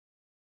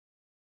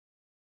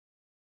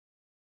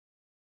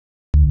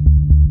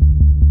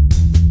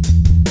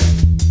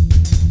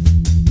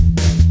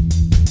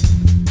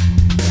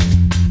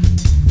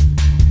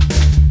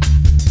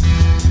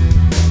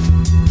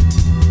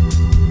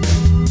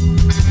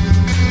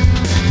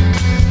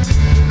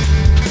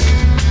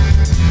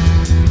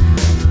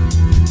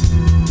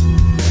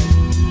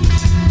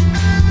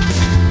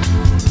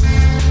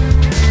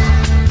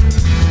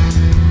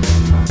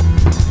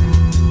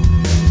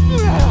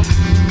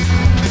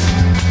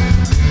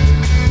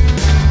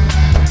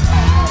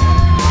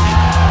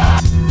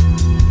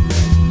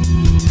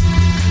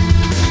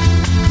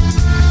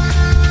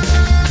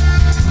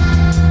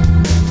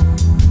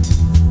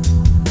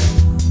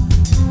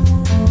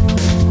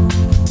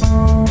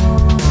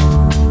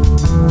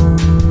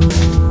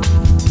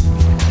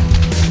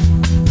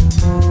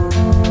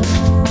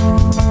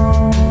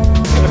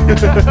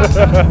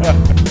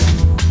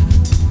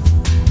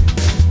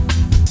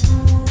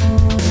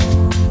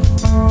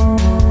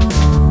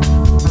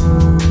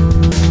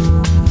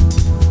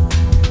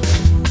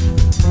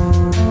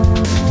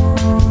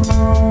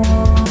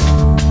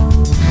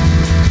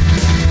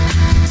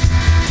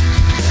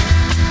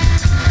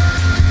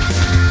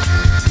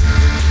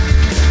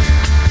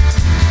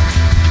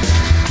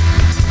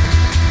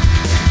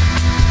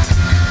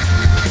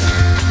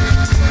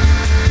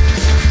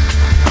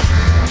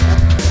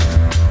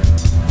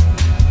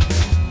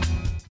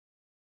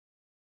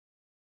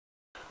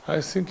I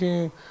was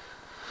thinking,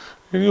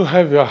 when you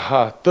have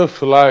a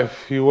tough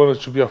life, you wanted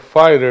to be a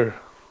fighter.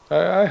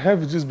 I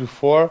have this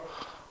before.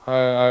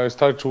 I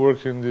started to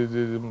work in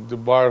the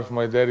bar of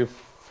my daddy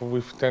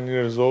with 10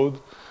 years old,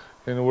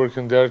 and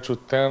working there to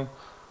 10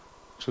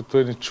 to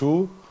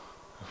 22,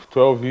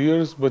 12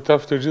 years. But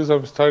after this,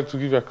 I started to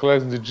give a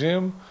class in the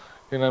gym,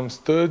 and I'm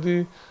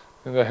studying,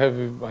 and I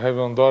have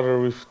a daughter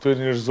with 20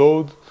 years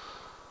old.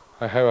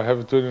 I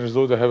have 20 years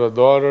old. I have a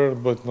daughter,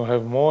 but don't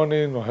have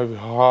money, don't have a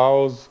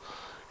house.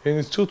 And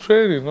it's still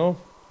training, you know,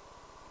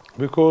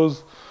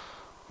 because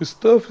it's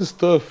tough.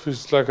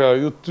 It's like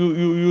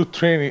you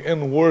training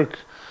and work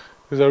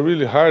is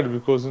really hard,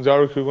 because in the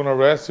hour you're gonna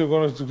rest, you're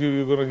gonna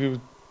give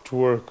it to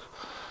work.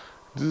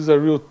 This is a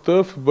real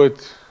tough, but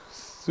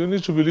you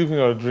need to believe in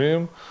your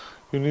dream.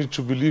 You need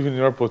to believe in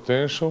your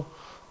potential,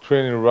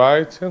 training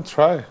right and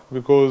try,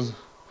 because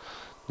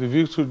the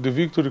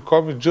victory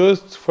comes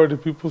just for the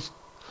people.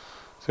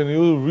 And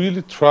you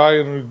really try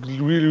and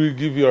really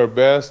give your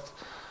best.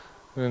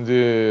 And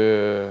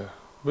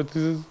but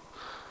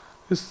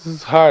this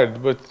is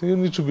hard, but you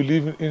need to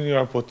believe in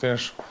your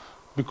potential,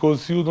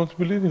 because you don't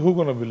believe, who's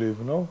gonna believe?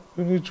 You know,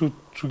 you need to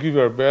give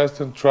your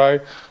best and try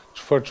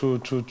to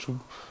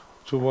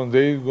one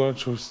day going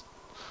to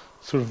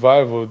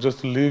survive or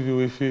just live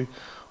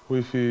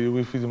with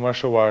the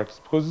martial arts,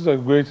 because it's a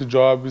great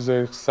job, it's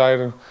an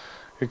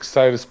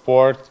exciting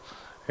sport,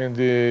 and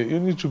you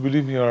need to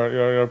believe in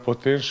your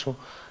potential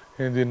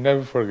and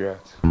never forget.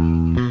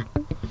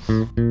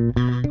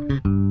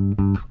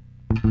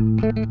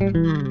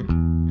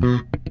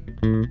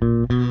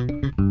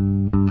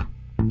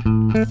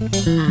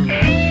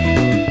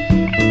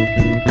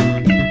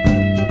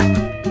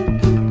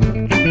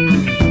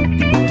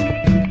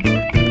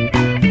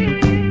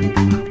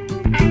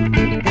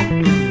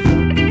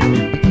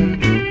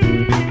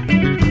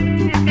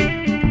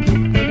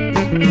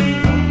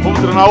 Vamos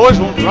treinar hoje?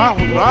 Vamos treinar?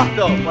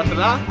 Então, pode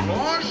treinar?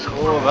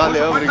 Lógico!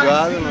 Valeu,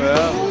 obrigado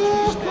mesmo.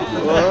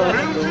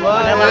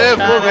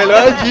 Pô,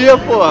 melhor dia,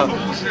 pô.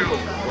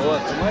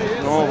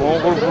 Não,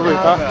 vamos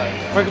aproveitar.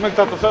 Como é que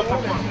tá? Tá certo?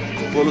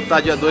 Vou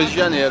lutar dia 2 de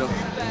janeiro.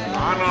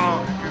 Ah,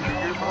 não.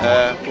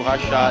 É, com o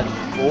Rachad.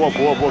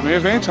 Boa. Meio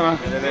evento, né?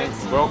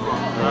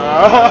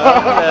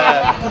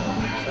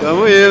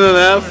 Tamo indo,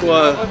 né, pô?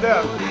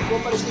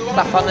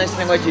 Tá falando esse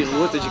negócio de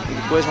luta, de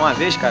coisa. Uma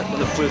vez, cara,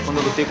 quando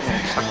eu lutei com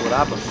o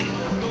Sakuraba,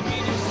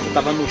 eu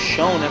tava no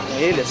chão, né, com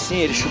ele, assim,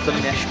 ele chutando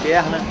minhas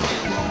pernas.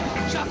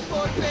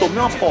 Eu tomei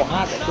uma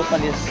porrada que eu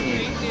falei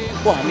assim,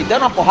 porra, me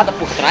deram uma porrada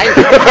por trás.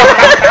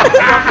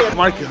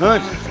 Mark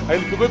Hunt, aí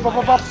ele pegou e pá,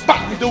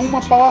 me deu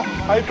uma pá,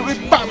 aí pegou e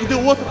pá, me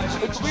deu outra, aí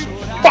pegou e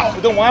pá, me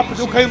deu um up,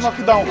 eu caí no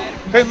knockdown.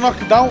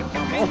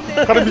 O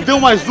cara me deu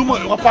mais uma,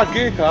 eu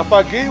apaguei, cara, o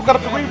cara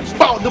pegou e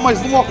pá, deu mais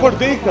uma, eu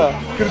acordei, cara.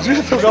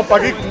 Acredita, eu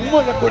apaguei com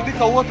uma e acordei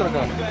com a outra,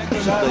 cara.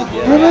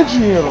 Não é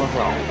dinheiro,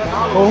 cara.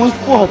 Mas,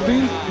 porra,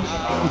 tem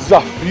um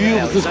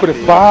desafio, vocês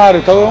preparam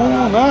e tal,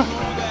 né?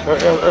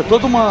 É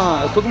toda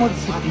uma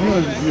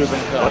disciplina de vida, né,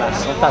 cara? O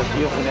coração tá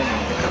vivo, né?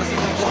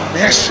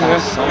 Mexe, né?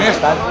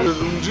 Tá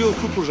vivo. Um dia eu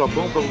fui pro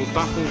Japão pra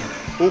lutar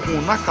ou com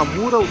o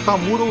Nakamura, o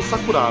Tamura ou o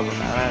Sakuraba.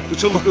 Eu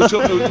tinha um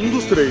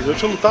dos três. Eu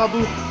tinha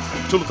lutado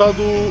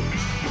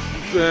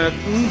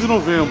 1 de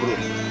novembro.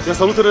 E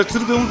essa luta era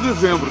 31 de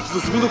dezembro. Fiz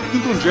a segunda com o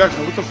Quinton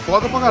Jackson, uma luta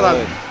foda pra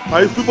caralho.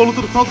 Aí fui pra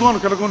luta do final do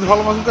ano, que era quando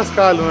rola mais um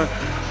cascalho, né?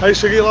 Aí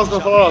cheguei lá, os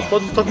caras falaram, você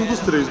pode lutar com um dos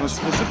três, mas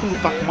se você for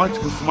lutar com o Mark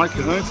Hunt,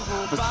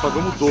 nós te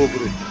pagamos o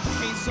dobro.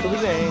 Tudo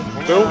bem.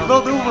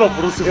 Não deu pra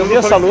você. Eu vi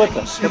essa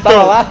luta, eu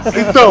tava lá.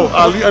 Então,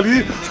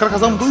 ali os caras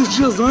casaram 2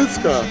 dias antes,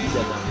 cara.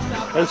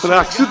 Aí eu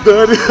falei, que se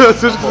dane,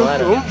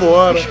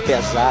 vambora. Bicho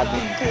pesado,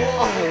 hein?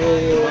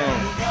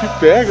 Que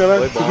pega,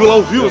 né? Você viu lá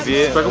ao vivo?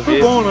 Esse pega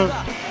foi bom, né?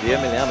 Eu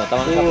me lembro, eu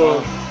tava no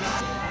Japão.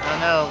 I don't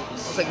know.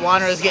 Looks like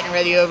Wanderlei's getting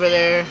ready over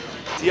there.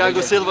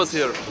 Thiago Silva's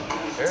here,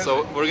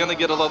 so we're gonna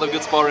get a lot of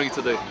good sparring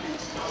today.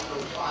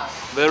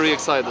 Very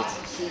excited.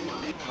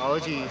 Oh,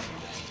 geez.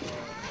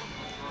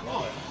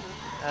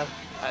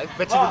 I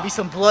bet you there'll be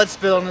some blood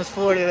spilled on this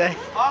floor today.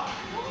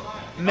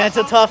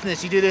 Mental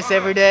toughness. You do this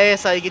every day.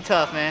 That's how you get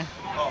tough, man.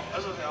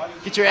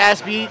 Get your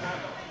ass beat.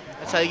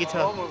 That's how you get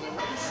tough.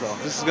 So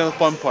this is gonna be the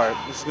fun part.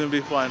 This is gonna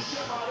be fun.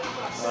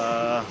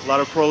 A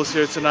lot of pros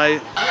here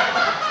tonight.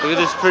 Look at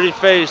this pretty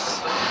face.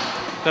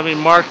 Gonna be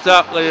marked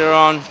up later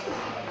on.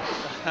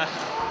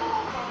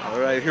 All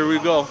right, here we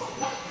go.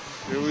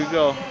 Here we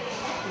go.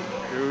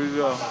 Here we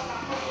go.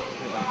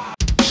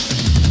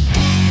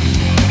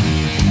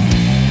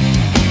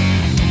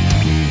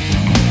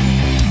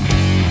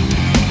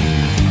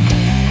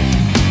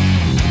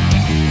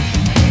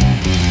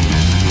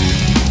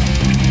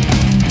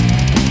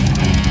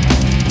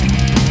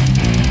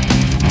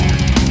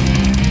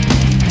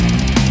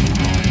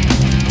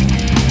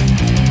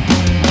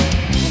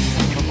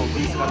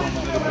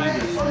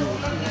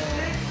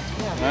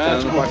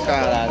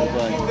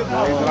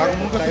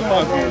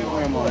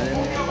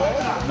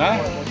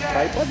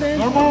 Vai pra dentro.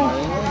 Normal.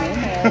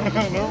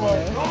 Normal.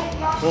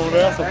 Vamos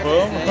nessa,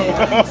 vamos.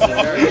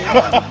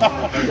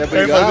 Quer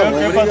brigar? Vamos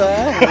brigar.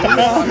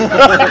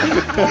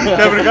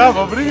 Quer brigar?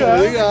 Vamos brigar.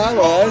 Vamos brigar,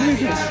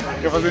 lógico.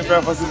 Quer fazer em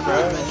pé, faça em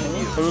pé.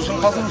 Mas eu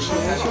não faço no chão.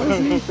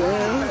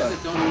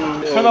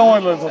 Você é da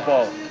onde lá de São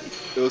Paulo?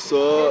 Eu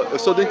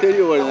sou do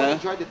interior, né?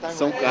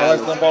 São Lá Carlos.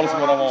 de São Paulo você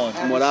morava onde?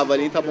 Eu morava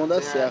ali em Taboão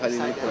da Serra, ali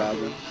na entrada.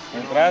 Na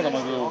entrada,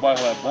 mas o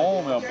bairro é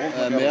bom, meia boca?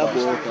 É meia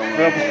boca, mano.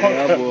 Meia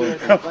boca.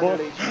 Meia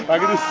boca.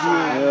 Agressivo.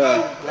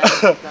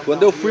 É.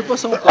 Quando eu fui pra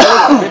São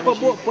Paulo, eu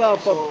fui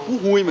pro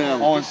ruim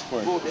mesmo. Onde você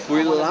foi?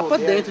 Fui lá pra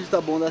dentro de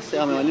Taboão da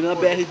Serra, mesmo, ali na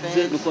BR,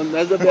 no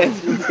começo da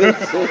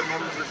BR-16.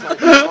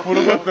 Por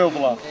um tempo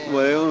lá.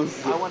 Foi uns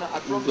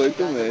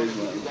 8 meses,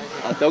 mano.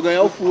 Até eu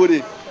ganhar o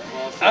Fury.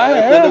 Ah, aí,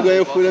 é? quando eu ganhei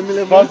o Fury, eu me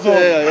levantei.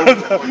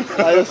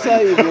 Aí eu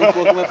saí, vim um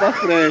pouco mais pra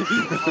frente.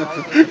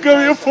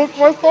 Caminhei um pouco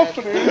mais pra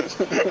frente.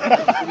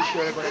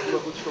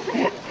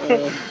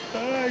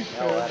 Ai,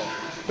 cara.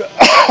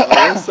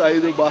 Aí eu saí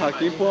do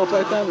barraquinho pra um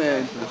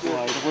apartamento.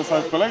 Depois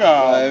saiu, ficou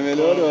legal. Aí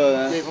melhorou,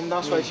 né? E aí, vamos dar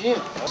uma suadinha?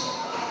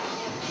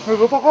 Eu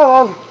vou pra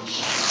caralho.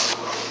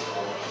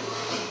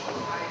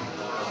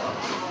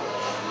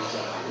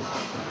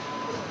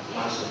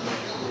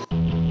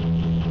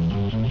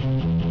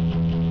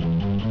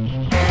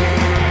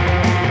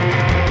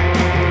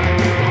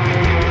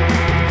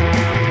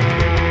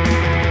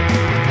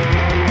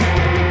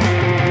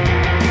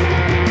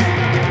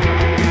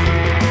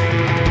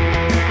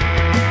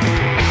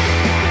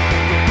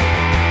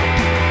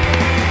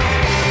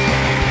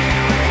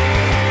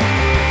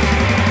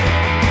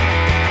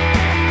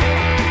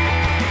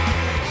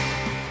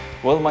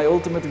 Well, my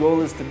ultimate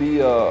goal is to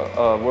be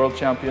a world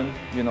champion,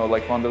 you know,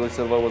 like Wanderlei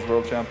Silva was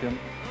world champion.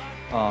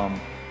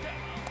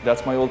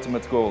 That's my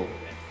ultimate goal.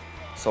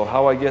 So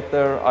how I get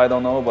there, I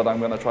don't know, but I'm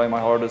going to try my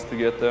hardest to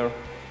get there.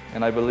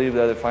 And I believe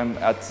that if I'm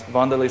at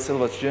Wanderlei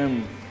Silva's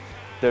gym,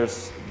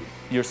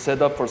 you're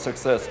set up for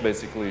success,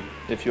 basically,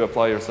 if you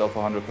apply yourself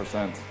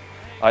 100%.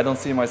 I don't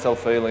see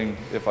myself failing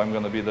if I'm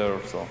going to be there,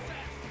 so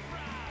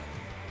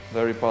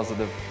very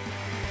positive.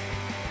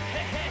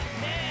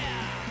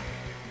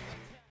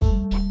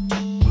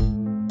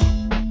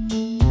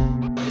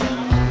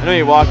 I know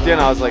you walked in,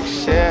 I was like,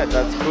 shit,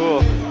 that's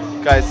cool.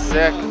 Guy's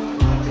sick.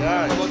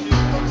 Yeah.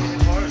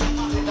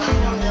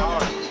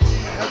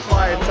 That's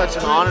why it's such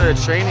an honor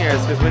to train here,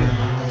 is because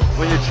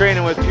when you're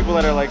training with people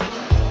that are like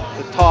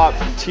the top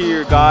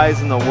tier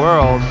guys in the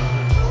world,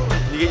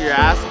 you get your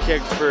ass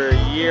kicked for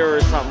a year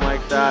or something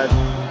like that.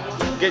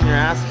 Getting your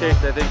ass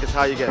kicked, I think, is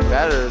how you get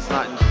better. It's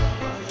not, I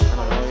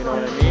don't know, you know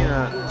what I mean?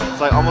 It's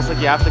like almost like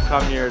you have to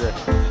come here to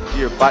get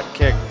your butt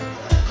kicked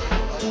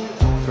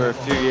for a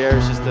few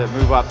years just to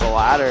move up the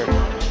ladder.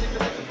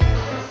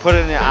 Put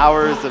in the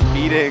hours of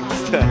beatings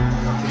to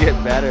get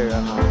better.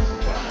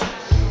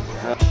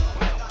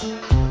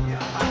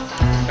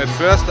 At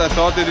first I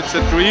thought that it's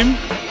a dream,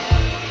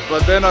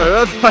 but then I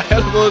hurt my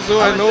elbow,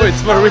 so I know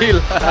it's for real.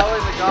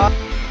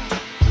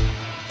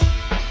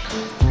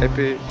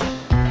 Happy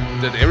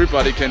that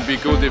everybody can be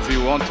good if you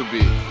want to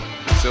be.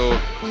 So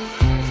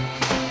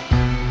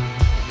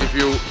if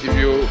you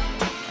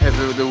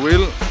have the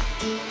will,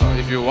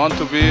 if you want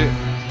to be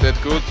that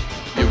good,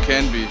 you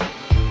can be.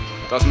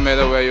 Doesn't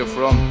matter where you're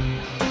from.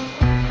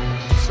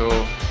 So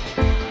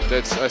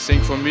that's, I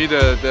think, for me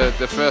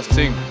the first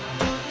thing.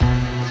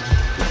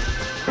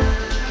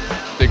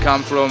 They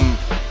come from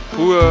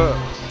poor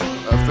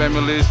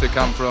families, they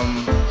come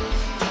from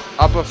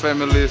upper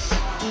families,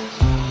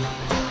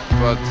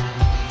 but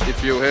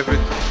if you have it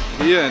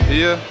here and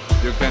here,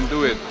 you can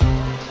do it.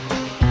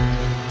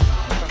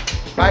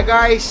 Bye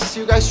guys, see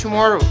you guys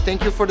tomorrow.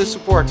 Thank you for the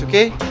support,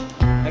 okay?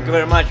 Thank you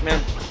very much,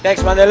 man.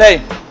 Thanks,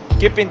 Wanderlei.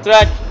 Keep in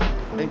track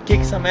and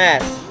kick some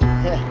ass.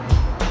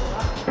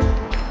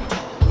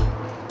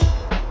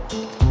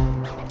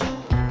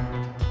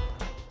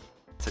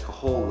 It's like a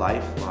whole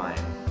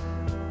lifeline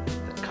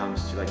that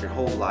comes to, like, your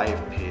whole life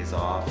pays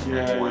off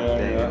one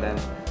thing, and then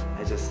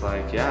it's just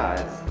like, yeah,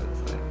 it's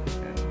like,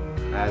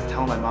 and I was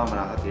telling my mom when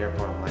I was at the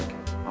airport, I'm like,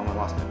 Mom, I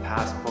lost my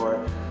passport,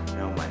 you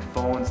know, my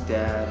phone's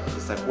dead,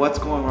 it's like, what's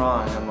going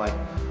wrong? And I'm like,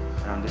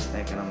 and I'm just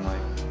thinking, I'm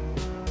like,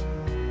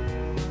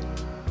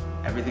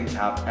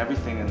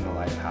 everything in the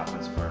life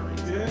happens for a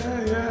reason.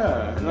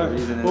 Yeah. And the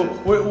reason is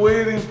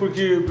waiting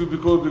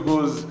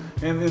because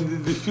and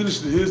they finish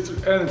the history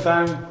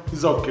anytime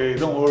is okay.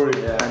 Don't worry.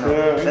 Yeah, I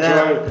know.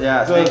 Enjoy.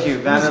 Yeah, thank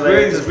you.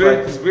 It's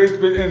great.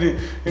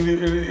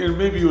 And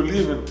maybe you're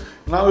leaving.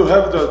 Now you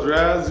have the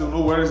address. You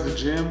know where is the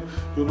gym.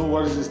 You know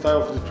what is the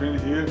style of the training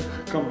here.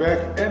 Come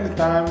back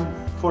anytime.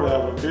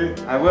 Forever, okay?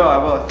 I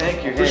will.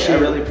 Thank you. Hey, I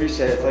really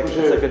appreciate it. It's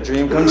like a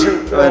dream come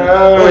true.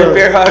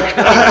 Bear hug.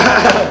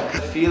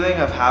 The feeling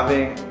of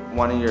having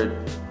one of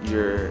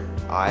your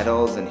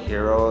idols and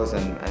heroes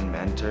and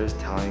mentors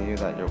telling you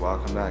that you're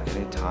welcome back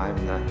anytime,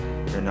 and that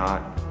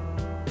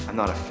I'm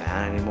not a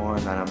fan anymore,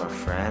 and that I'm a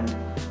friend.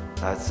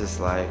 That's just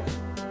like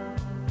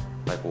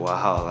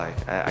wow. Like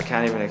I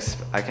can't even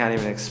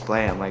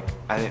explain. I'm like,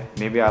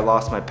 maybe I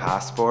lost my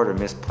passport or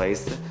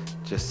misplaced it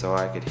just so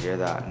I could hear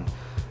that and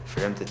for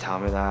him to tell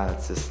me that,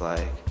 it's just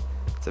like,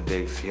 it's a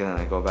big feeling.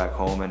 I go back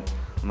home and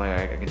I'm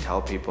like, I can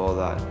tell people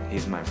that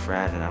he's my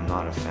friend and I'm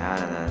not a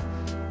fan, and then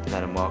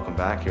let him welcome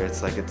back here.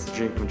 It's like, it's a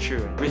dream come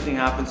true. Everything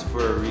happens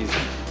for a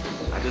reason.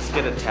 I just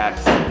get a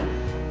text.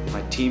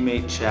 My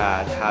teammate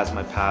Chad has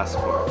my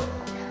passport.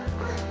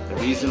 The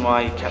reason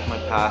why he kept my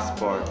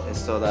passport is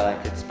so that I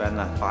could spend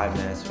that 5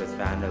 minutes with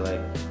Wanderlei,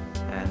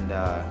 and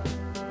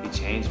he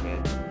changed me.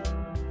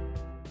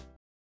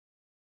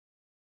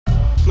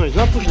 No, it's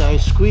not push down,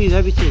 it's squeeze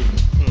everything.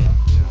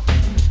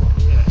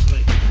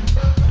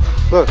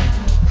 Look.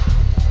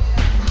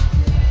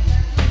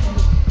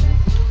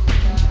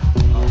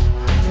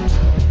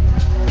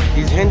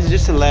 These hands are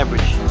just a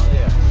leverage.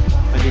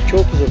 But the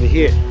choke is over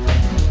here.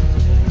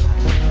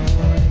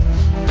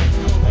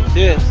 Like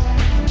this.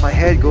 My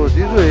head goes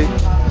this way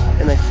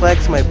and I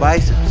flex my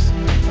biceps.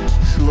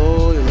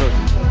 Slowly, look.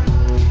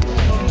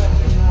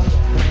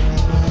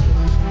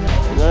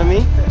 You know what I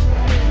mean?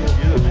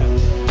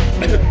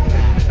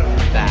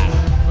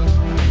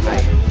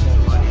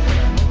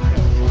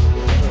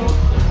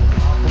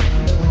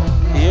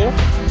 Here,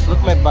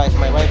 look my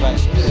right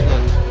bicep. Look.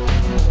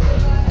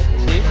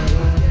 See?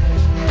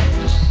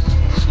 Just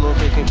slow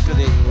so you can feel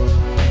it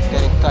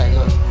getting tight.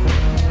 Look.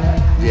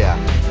 Yeah.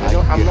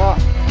 I'm not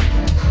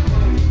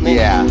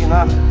making it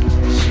up.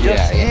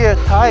 Just here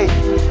tight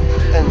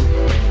and.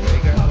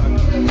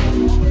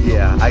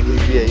 Yeah, I can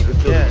feel. You can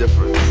feel the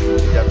difference. You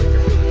definitely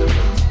can feel the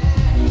difference.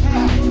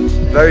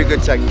 Very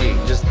good technique.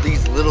 Just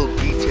these little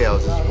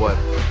details is what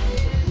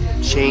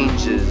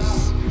changes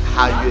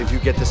how if you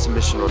get the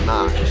submission or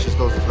not. It's just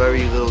those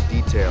very little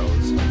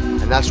details,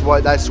 and that's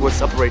what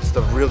separates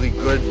the really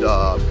good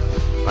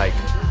like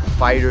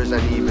fighters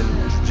and even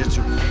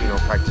jiu-jitsu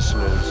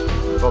practitioners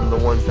from the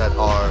ones that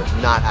are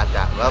not at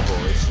that level.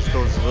 It's just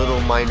those little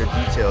minor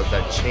details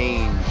that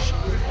change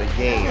the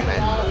game,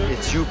 and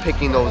it's you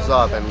picking those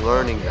up and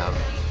learning them.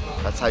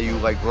 That's how you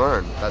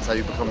learn. That's how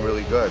you become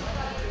really good.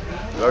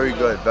 Very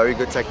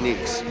good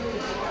techniques.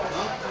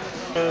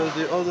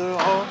 The other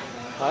arm.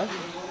 Huh?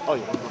 Oh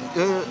yeah.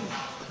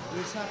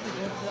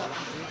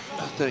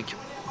 Thank you.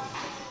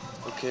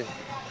 Okay.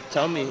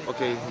 Tell me,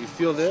 okay, you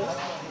feel this?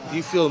 Do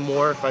you feel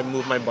more if I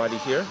move my body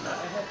here?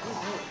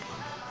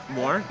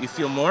 More? You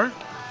feel more?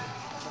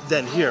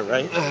 Than here,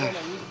 right?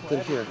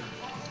 Than here.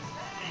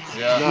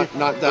 Yeah.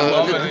 Not that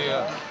one.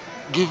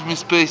 Give me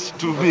space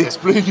to be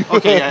explaining.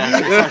 Okay, yeah.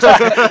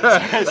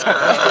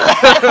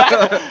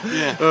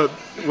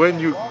 When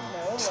you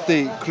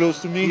stay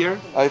close to me, here,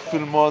 I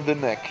feel more the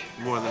neck.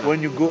 More than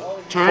when you go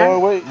far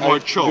away, more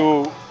choke.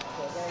 Go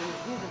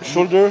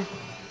shoulder.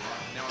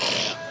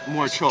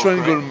 More choke.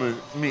 Triangle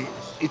right? me.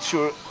 It's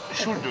your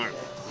shoulder.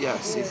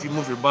 Yes. If you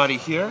move your body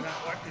here,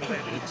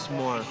 it's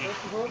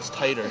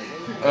tighter.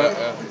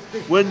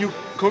 When you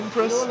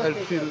compress, I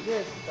feel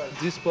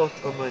this part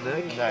on my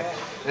neck.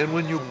 And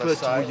when you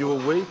put your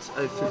weight,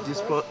 I feel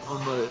this part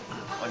on my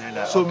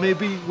neck. So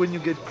maybe when you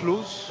get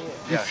close,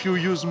 if you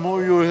use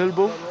more your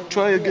elbow,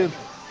 try again.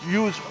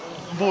 Use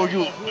more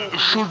your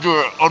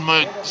shoulder on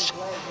my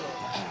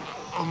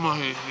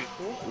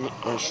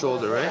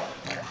shoulder, right?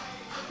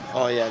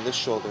 Oh yeah, this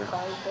shoulder.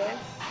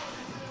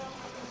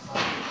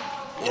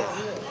 Yeah.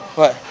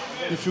 What?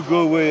 If you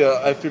go away,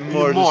 I feel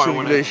more the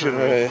circulation.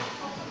 Right?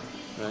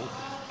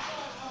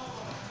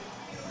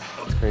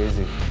 It's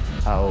crazy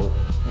how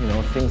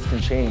things can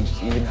change,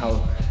 even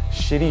how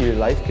shitty your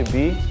life could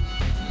be.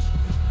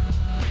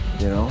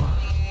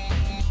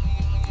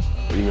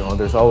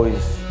 There's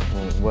always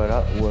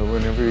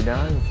whenever you're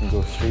down, you can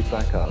go straight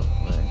back up,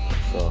 right?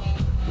 So,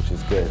 which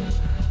is good.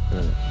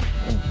 And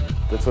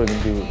that's what we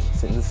can do.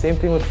 The same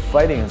thing with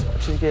fighting. As much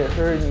as you get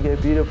hurt and you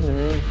get beat up in the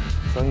ring,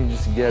 as long as you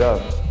just get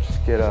up.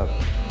 Get up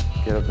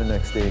the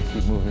next day and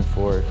keep moving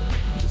forward,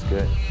 which is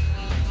good.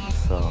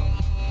 So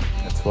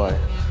that's why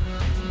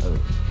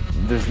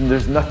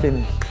there's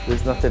nothing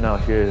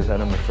out here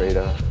that I'm afraid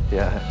of.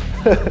 Yeah,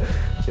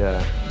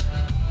 yeah.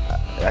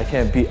 I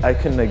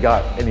couldn't have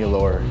got any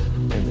lower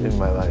in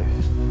my life.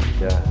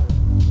 Yeah.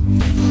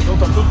 Então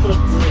tá tudo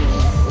tranquilo.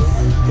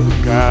 Tudo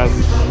em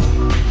casa.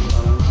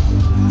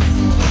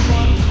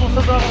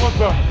 Você tá no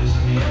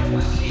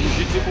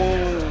Jiu-jitsu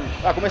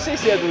com... comecei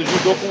cedo, no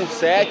judô com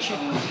 7,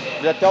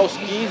 até aos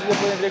 15,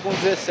 depois entrei com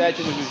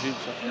 17 no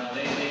jiu-jitsu.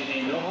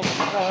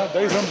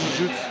 10 anos de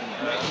jiu-jitsu.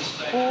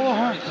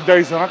 Porra,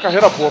 10 anos, uma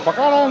carreira boa pra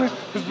caralho, hein?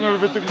 Fiz o primeiro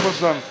VT com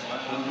quantos anos?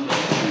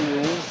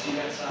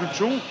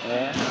 21?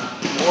 É.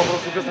 Porra, pra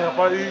você ver esse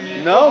rapaz e...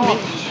 Não,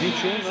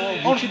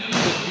 21 não,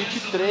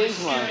 23,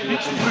 mano.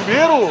 20 no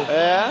primeiro?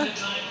 É.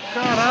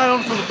 Caralho,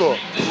 onde você lutou?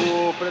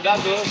 O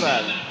Predador,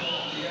 velho.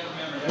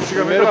 O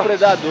primeiro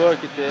Predador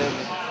que teve.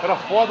 Era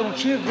foda, não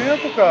tinha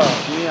evento, cara.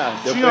 Tinha.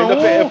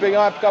 Eu peguei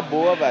uma época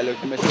boa, velho. Eu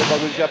comecei o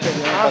bagulho já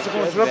pegando. Ah, você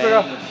começou a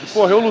pegar. E,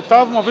 porra, eu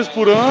lutava uma vez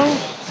por ano.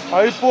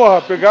 Aí,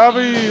 porra,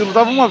 pegava e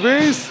lutava uma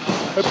vez.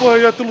 Aí, porra,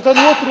 ia ter lutado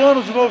no outro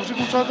ano de novo. Tinha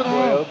que continuar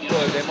treinando.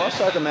 Eu dei maior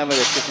sorte também,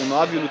 velho. Porque com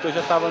 9 lutas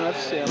eu já tava no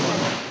UFC, mano.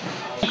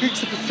 O que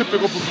você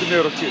pegou pro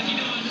primeiro aqui?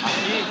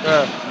 Aqui?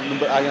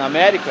 Aí na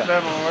América?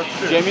 É, no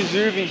UFC. James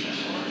Irving.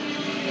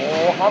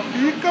 Porra,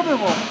 pica, meu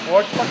irmão.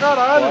 Forte pra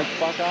caralho. Forte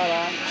pra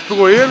caralho. Você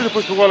pegou ele,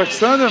 depois pegou o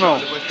Alexander, não?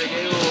 Depois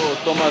peguei o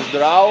Thomas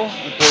Draw,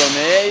 um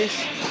polonês.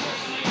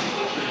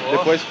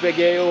 Depois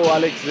peguei o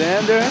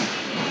Alexander.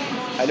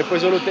 Aí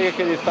depois eu lutei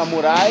aquele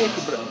samurai,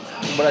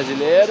 um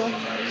brasileiro.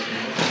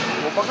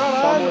 Boa pra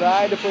caralho.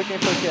 Samurai, depois quem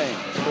foi quem?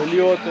 Foi o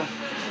Lioto.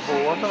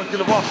 Boa, aquilo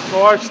levou uma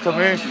sorte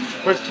também.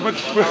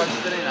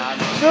 Treinado.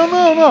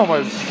 Não,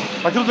 mas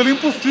aquilo dali é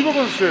impossível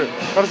acontecer.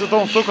 O cara, você dá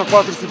um soco a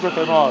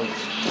 4,59.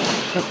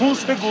 É 1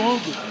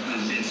 segundo.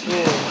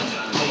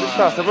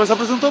 Tá, você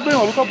apresentou bem,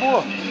 uma luta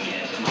boa.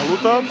 Uma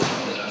luta...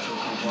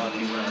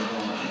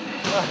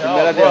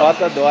 Primeira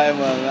derrota dói,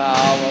 mano, na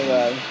alma,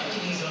 velho.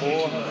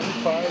 Porra, não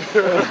faz.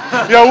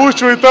 E a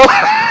última, então?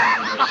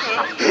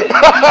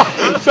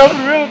 Se é a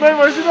primeira, né?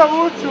 Imagina a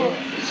última.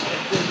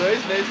 Tem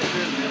 2 meses sem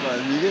perder,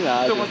 mano,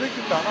 indignado. Então, mas é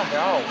que tá, na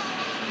real...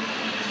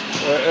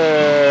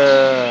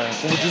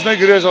 como diz na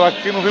igreja lá,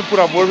 que quem não vem por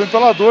amor, vem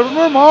pela dor. É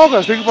normal,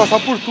 cara. Você tem que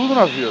passar por tudo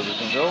na vida,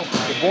 entendeu?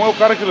 O bom é o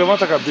cara que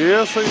levanta a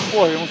cabeça e,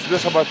 porra, não se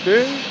deixa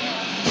bater.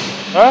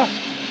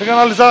 Tem que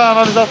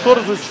analisar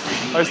todas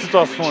as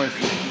situações.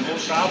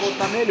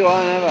 Voltar melhor,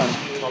 né, velho?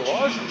 Tá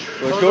lógico.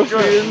 Foi o que eu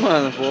fiz,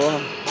 mano,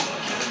 porra.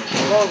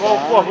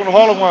 Igual, quando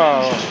rola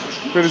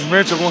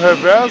infelizmente, algum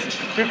revés,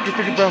 tem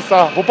que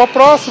pensar, vou pra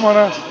próxima,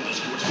 né?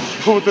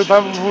 Vou tentar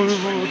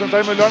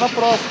ir melhor na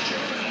próxima.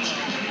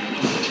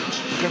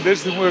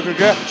 Render-se muito, o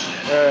que é?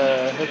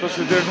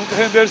 Retroceder, nunca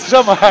render-se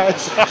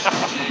jamais.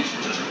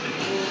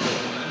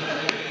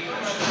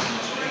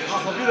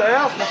 Nossa, a vida é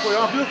essa, pô, é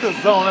uma vida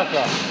tesão, né,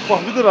 cara? Pô, a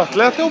vida do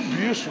atleta é o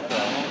bicho,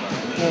 cara.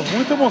 É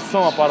muita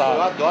emoção a parada.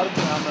 Eu adoro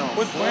treinar, não.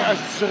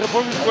 Você me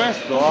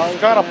conhece, os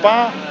caras,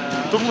 pá,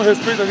 todo mundo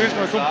respeita a gente,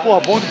 nós somos, porra,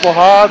 bom de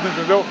porrada,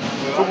 entendeu?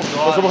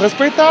 Nós somos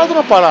respeitados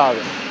na parada.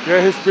 E é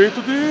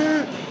respeito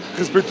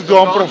de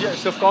homem pra...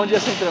 Se eu ficar um dia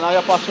sem treinar,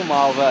 eu já passo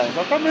mal, velho.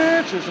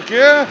 Exatamente, isso aqui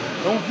é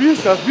um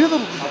vício, é a vida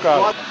do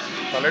cara.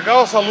 Tá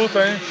legal essa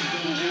luta, hein?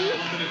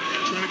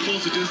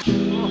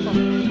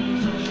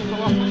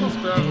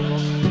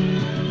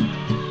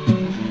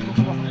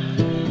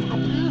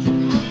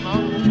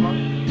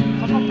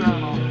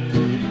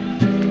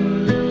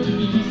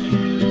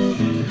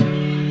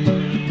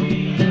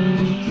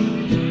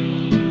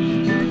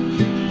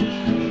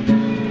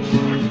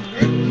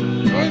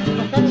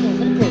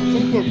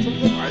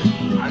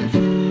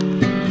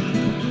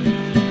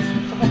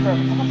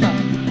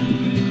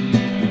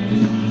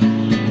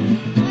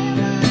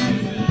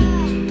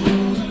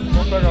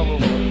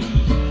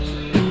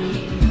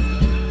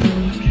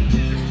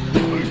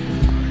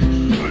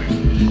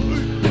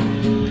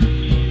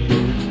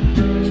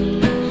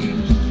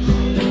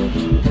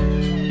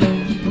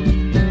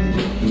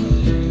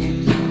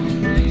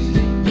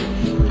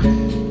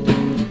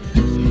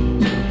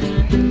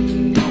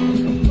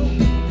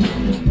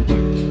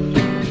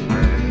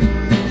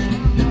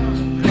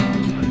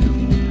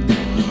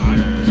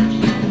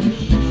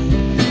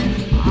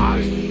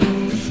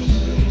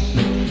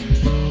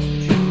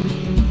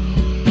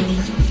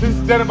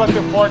 Se quiserem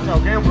bater forte em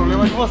alguém, o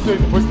problema é de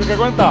vocês, depois você tem que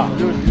aguentar.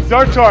 It's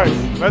your choice.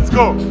 Let's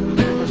go.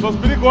 Pessoas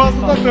perigosas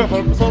no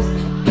tatame, pessoas...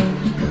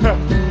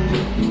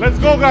 Let's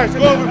go, guys.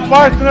 Go with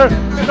partner.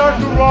 Start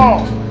to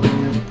roll.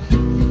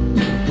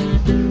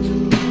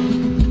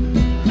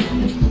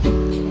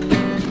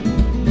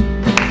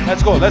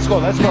 Let's go, let's go,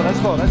 let's go, let's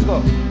go, let's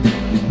go.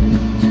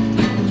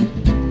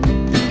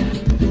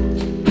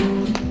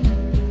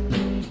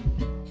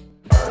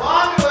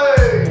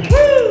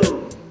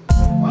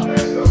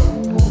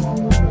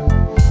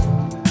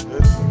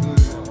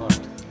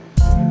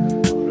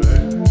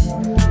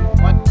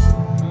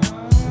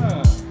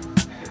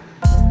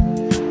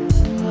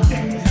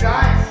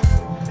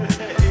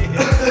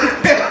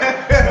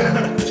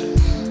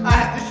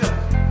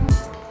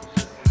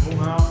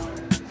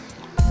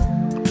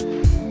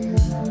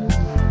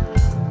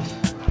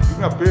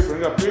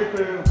 Bring a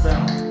paper and pen.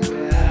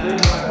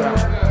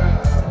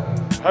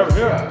 Have it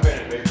here?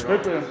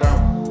 Paper and pen.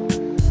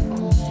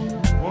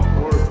 One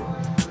word.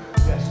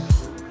 Yes.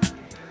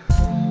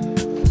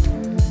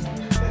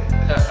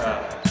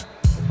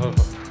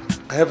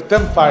 I have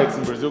 10 fights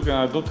in Brazil and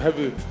I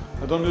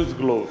don't use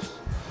gloves.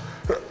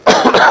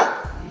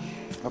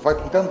 I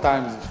fight 10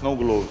 times with no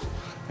gloves.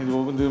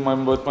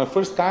 And but my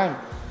first time,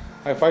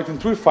 I fight in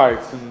 3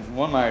 fights in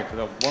one night,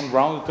 1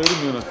 round,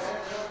 30 minutes.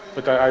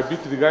 But I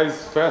beat the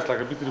guys fast, like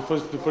I beat the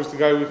first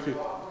guy with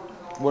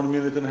 1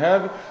 minute and a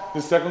half,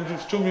 the second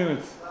with 2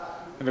 minutes.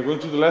 And I go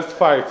into the last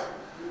fight.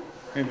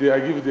 And I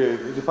give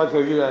the fight,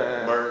 I give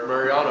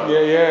Mariano.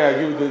 Yeah, I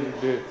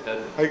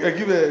give I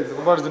give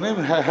what is the name?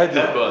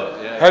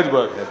 Headbutt. Yeah.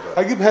 Headbutt.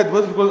 I give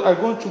headbutt because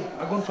I'm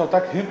going to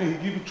attack him and he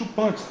give me 2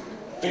 punches.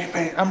 Bang,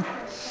 bang. I'm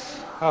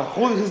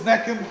holding his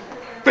neck and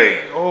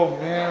bang. Oh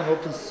man,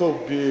 hope it's so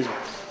big.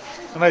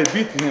 And I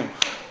beat him.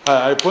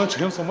 I punch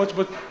him so much,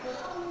 but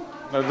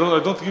I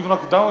don't give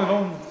knockdown. I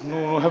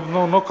have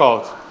no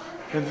knockout.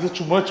 And there's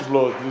too much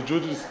blood. The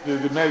judges,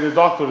 the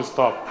doctor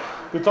stopped.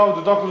 The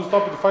doctor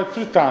stopped the fight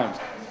 3 times.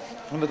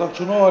 And the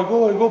doctor, no, I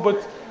go,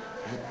 but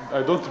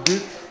I don't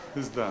beat.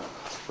 It's done.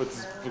 But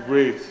it's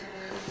great.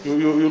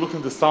 you look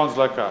in the sounds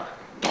like a,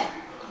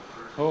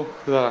 oh,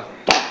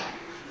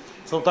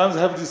 sometimes I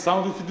have this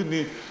sound with the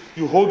knee.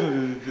 You hold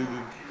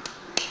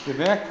the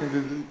neck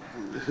and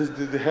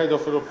the head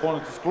of your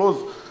opponent is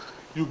close.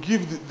 You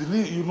give the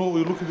knee, you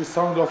look at the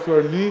sound of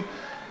your knee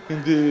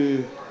in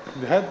the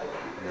head.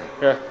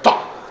 Yeah.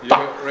 You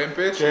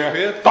rampage, you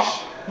hit?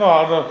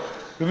 No,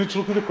 you need to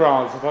look at the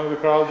crowd. Sometimes the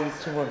crowd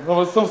is too much.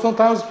 No, but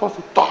sometimes it's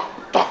possible.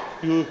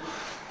 You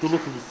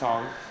look at the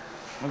sound.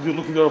 And you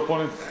look at your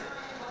opponent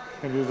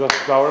and use the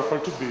hour for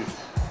to beat.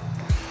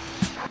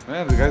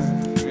 Man, the guys,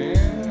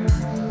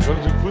 when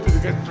you put it, the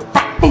guys,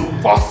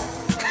 boom, boss.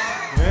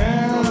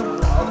 Man, I'm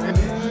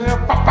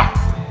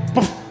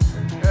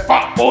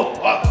so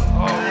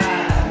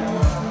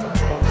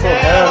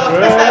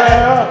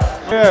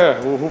happy.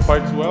 Yeah, who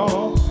fights well,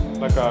 no?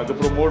 Like the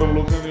promoter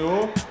looking at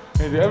you,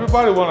 and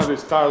everybody wanted to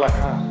start like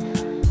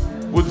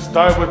good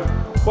style,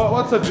 but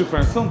what's the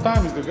difference?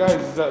 Sometimes the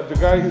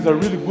guy is a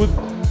really good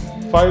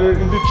fighter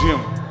in the gym.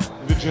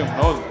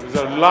 No, he's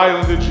a liar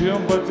in the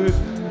gym, but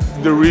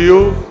the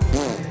real.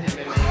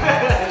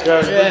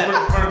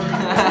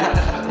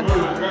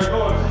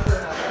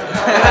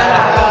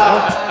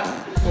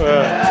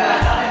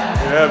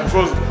 Yeah,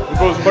 because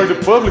for the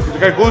public, the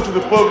guy going to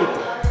the public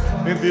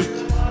in the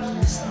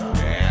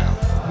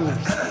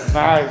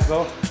nice,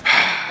 no?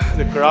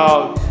 The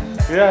crowd.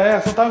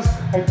 Yeah. Sometimes I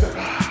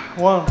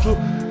 1, 2,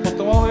 but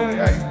the one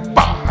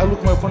I look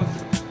at my opponent.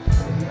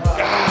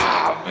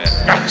 Man,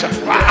 gotcha.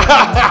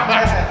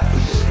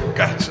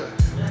 Gotcha.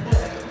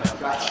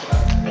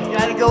 You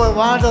gotta go with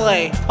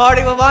Wanderlei.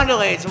 Party with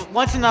Wanderlei. It's a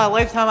once in a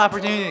lifetime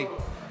opportunity.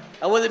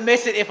 I wouldn't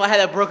miss it if I had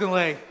a broken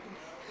leg.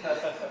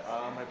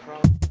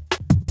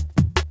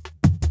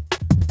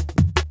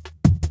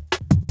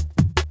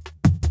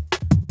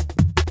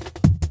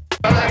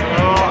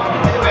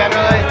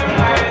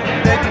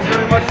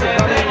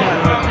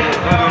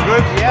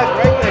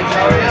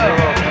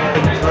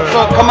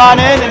 So come on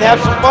in and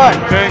have some fun.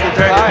 Thank you.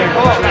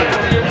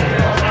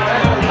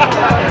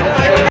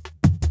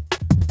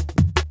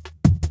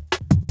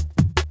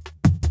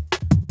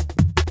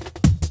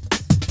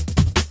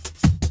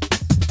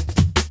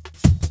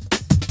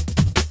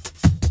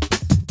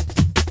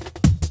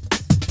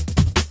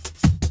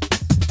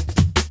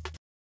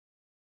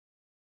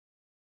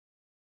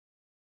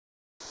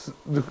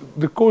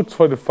 The coach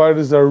for the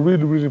fighters are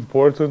really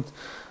important,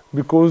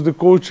 because the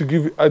coach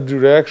gives a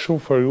direction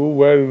for you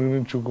where you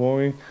need to go.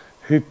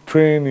 He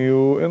train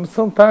you, and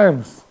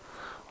sometimes,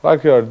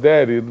 like your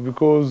daddy,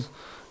 because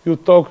you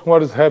talk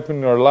what is happening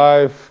in your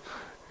life.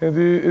 And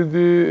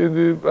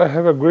I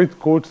have a great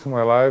coach in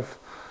my life,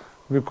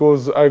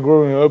 because I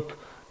growing up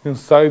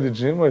inside the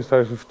gym. I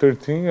started with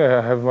 13.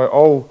 I have my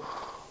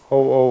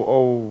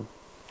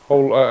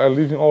I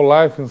living all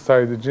life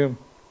inside the gym,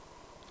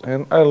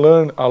 and I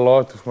learned a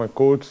lot with my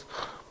coach.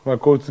 My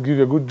coach give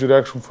a good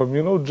direction for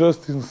me, not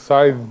just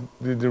inside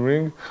the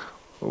ring,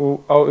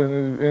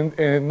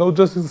 and not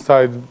just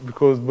inside,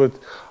 but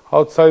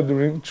outside the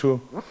ring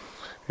too.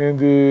 And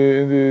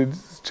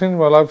this changed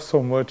my life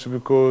so much,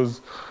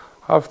 because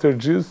after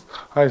this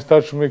I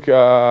start to make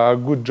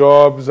good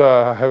jobs.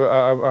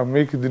 I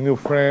make the new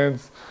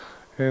friends,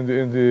 and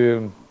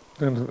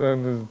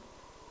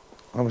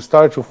I'm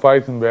start to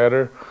fighting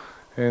better.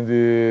 And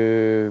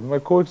my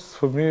coach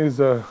for me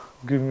is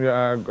give me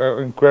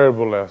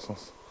incredible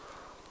lessons.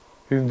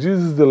 And this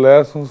is the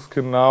lessons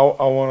that now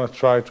I want to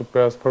try to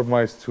pass for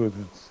my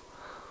students.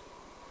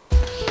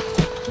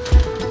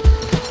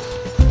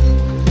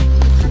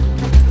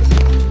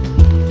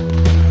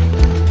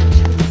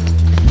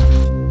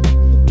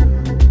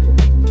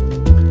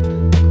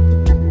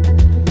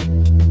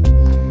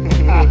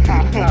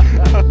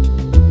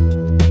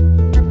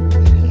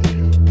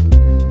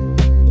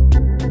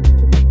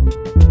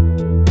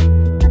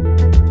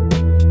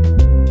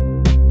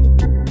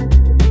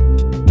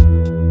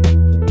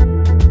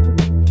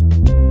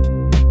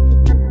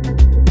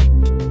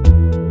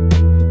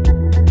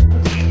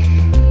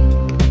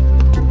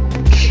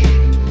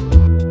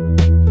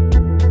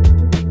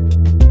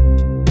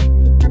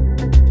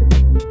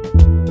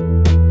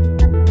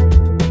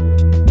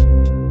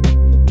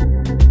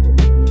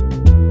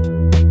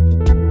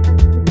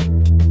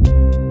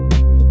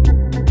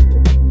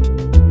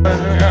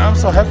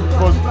 So happy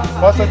because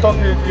what I talked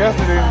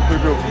yesterday in the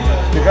preview,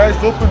 the guys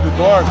opened the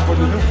doors for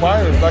the new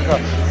fighters. Like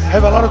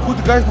have a lot of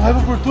good guys who have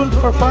opportunity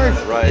for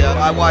fights. Right. Yeah,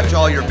 I watch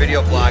all your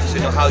video blogs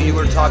and how you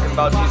were talking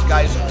about these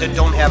guys that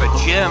don't have a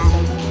gym.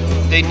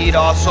 They need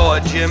also a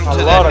gym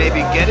to then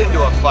maybe get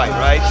into a fight,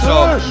 right?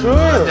 Sure.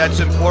 That's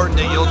important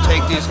that you'll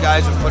take these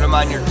guys and put them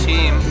on your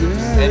team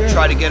and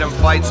try to get them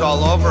fights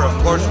all over.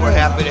 Of course, we're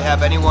happy to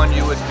have anyone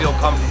you would feel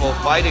comfortable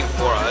fighting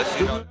for us.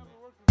 You know.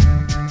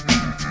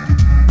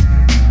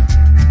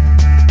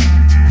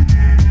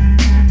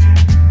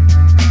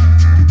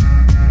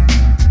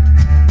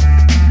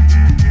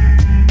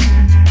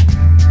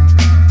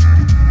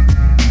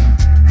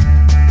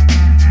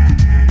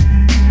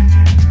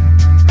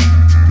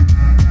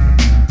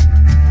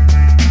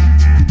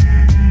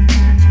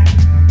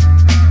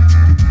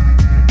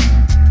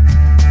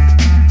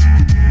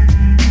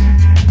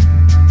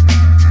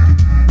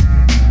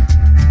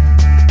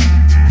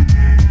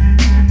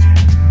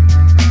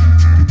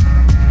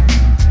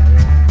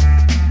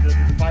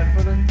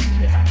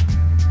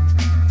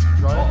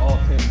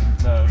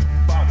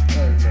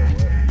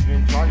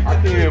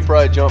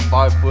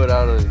 foot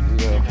out of, you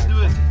know. You can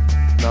do it.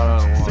 Not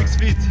out of water. 6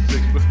 feet.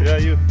 6 foot. Yeah,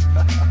 you.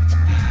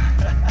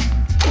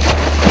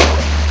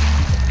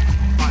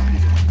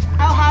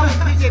 How high was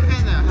PJ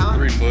Penn though? How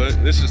 3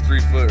 foot. This is 3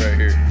 foot right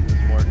here.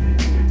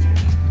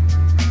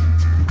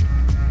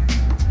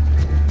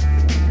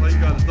 Oh, you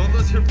got it. Don't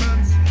lose your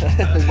pants.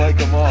 It might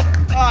come off.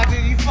 Oh,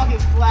 dude, you fucking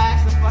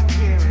flashed the fucking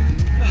camera, dude.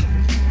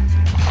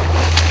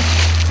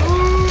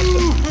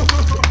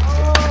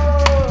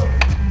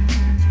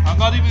 I'm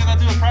not even gonna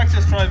do a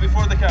practice try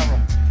before the camera.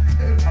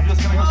 I'm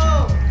just gonna go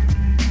shoot.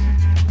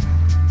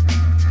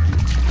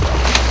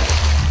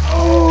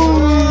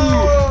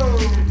 Oh!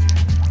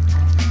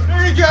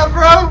 There you go,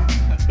 bro!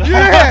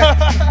 Yeah!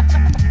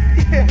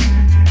 Yeah!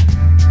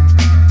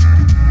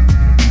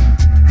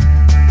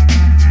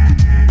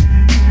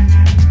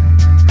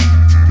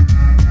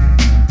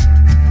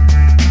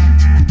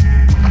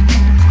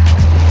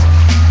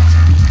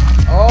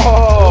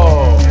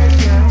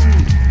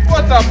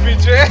 What's up,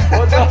 PJ?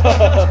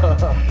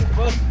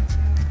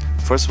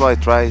 First of all, I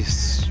try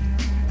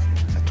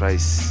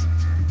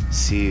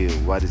see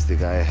what is the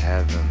guy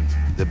having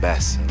the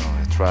best. You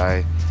know, the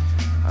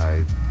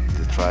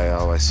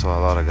trial. I saw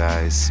a lot of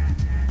guys,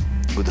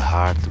 good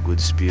heart, good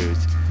spirit.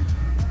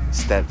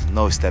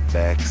 No step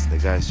backs. The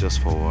guys just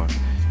forward.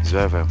 It's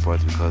very, very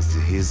important because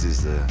his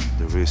is the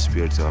real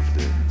spirit of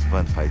the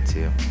one fight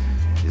team.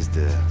 Is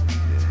the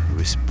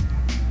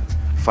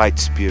fight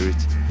spirit.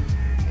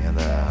 And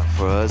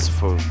for us,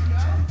 for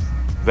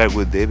very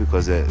good day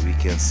because we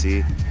can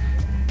see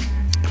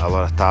a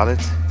lot of talent,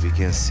 we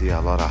can see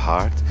a lot of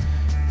heart,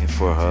 and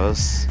for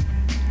us,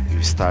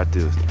 we start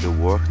the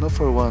work not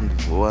for one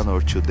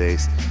or 2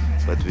 days,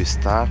 but we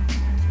start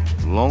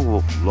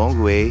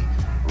long way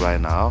right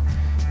now,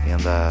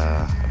 and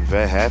I'm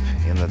very happy.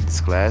 In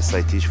this class,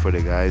 I teach for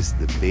the guys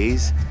the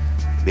basic,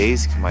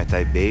 Muay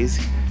Thai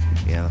basic,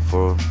 and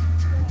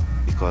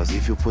because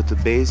if you put the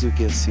base, you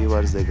can see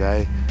what is the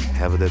guy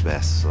have the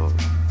best. So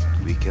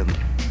we can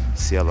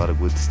see a lot of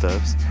good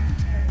stuff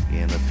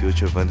in the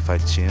future One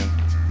Fight team.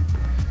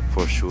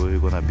 For sure, you're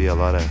gonna be a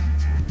lot of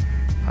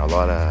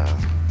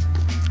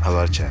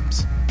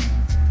champs.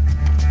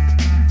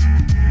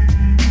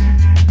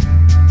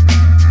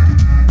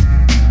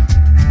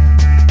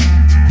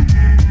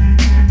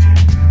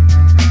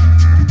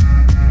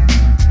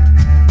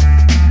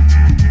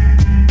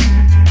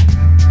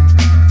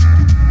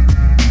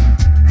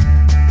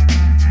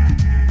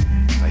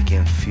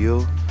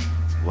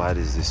 What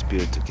is the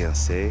spirit you can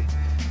say,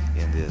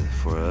 and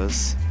for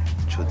us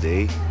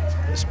today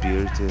the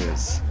spirit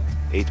is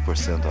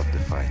 8% of the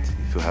fight.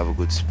 If you have a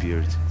good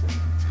spirit,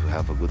 you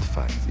have a good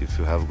fight. If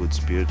you have a good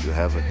spirit, you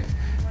have an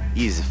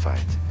easy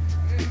fight,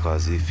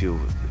 because if you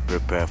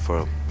prepare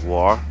for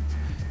war,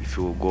 if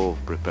you go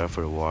prepare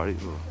for war,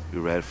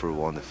 you're ready for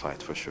win the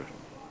fight for sure.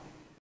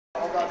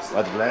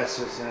 God bless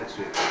you next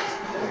week.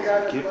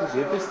 Keep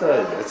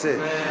studying. That's it.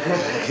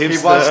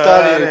 Keep on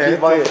studying.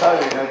 Keep on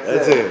studying.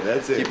 That's it.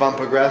 That's it. Keep on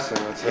progressing.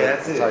 That's it.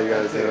 That's That's how you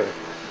gotta do it.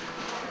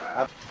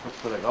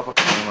 Ficou legal pra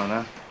caramba,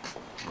 né?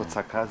 Ficou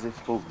dessa casa e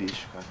ficou o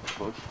bicho, cara.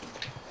 Ficou...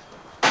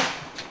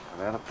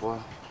 Galera, porra.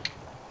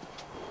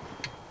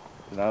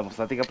 Não,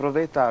 você tem que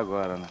aproveitar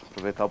agora, né?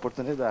 Aproveitar a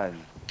oportunidade.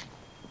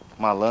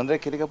 Malandro é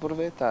aquele que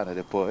aproveitar, né?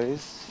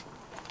 Depois,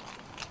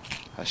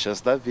 a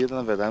chance da vida,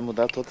 na verdade, é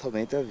mudar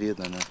totalmente a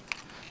vida, né?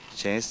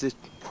 Chance to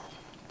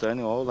turn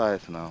your whole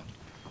life now.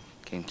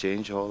 Can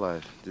change your whole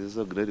life. This is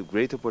a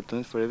great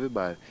opportunity for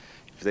everybody.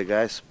 If the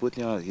guy's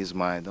putting on his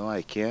mind, oh,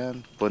 I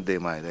can, put their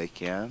mind, I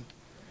can,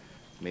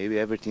 maybe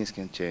everything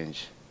can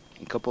change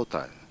in couple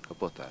time.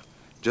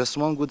 Just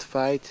one good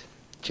fight,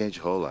 change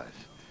your whole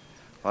life.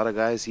 A lot of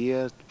guys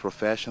here,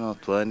 professional,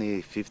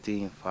 20,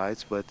 15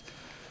 fights, but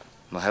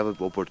not have an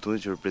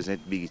opportunity to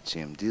represent big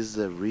team. This is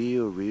a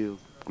real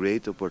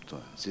great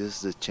opportunity. This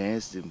is the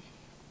chance the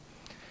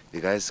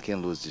guys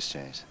can lose this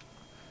chance.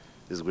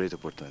 This is a great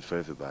opportunity for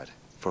everybody.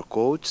 For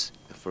coaches,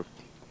 for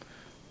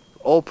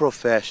all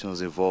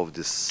professionals involved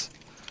this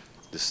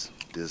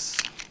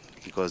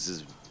because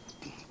it's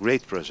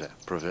great project.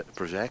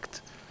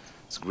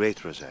 It's a great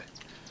project.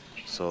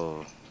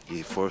 So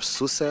if for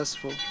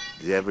successful,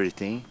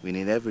 everything, we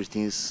need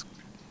everything is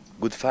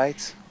good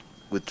fights,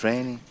 good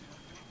training,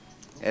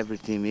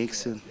 everything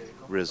mixed,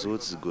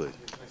 results is good,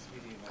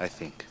 I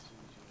think.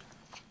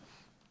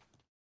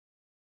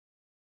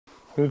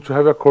 You need to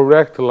have a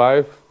correct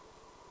life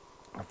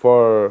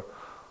for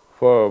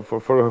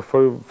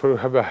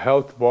have a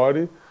healthy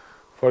body,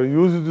 for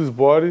using this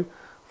body,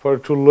 for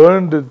to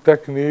learn the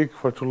technique,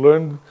 for to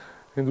learn,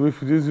 and with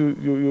this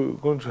you're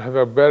going to have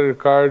a better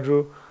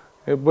cardio.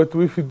 But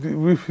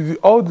with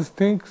all these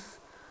things,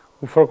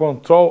 for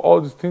control all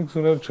these things,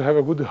 you need to have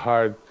a good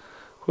heart.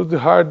 Because the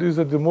heart is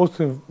the most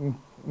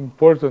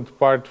important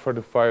part for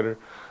the fighter.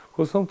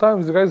 Because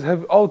sometimes the guys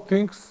have all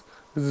things,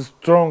 is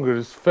stronger,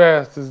 is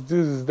fast, is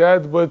this, is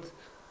that, but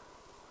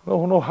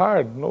no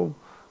heart, no.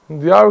 In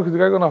the hour the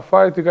guy gonna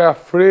fight, the guy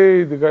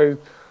afraid, the guy,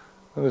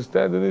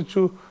 understand? You need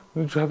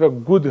to have a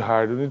good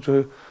heart. You need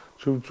to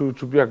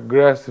be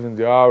aggressive in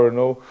the hour.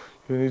 You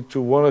You need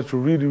to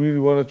really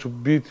wanted to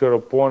beat your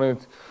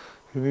opponent.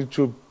 You need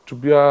to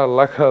be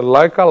like a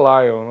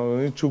lion. You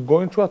need to go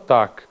into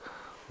attack.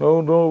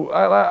 No,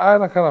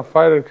 I'm a kind of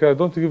fighter that I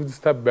don't give the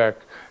step back.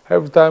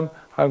 Every time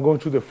I'm going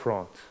to the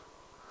front.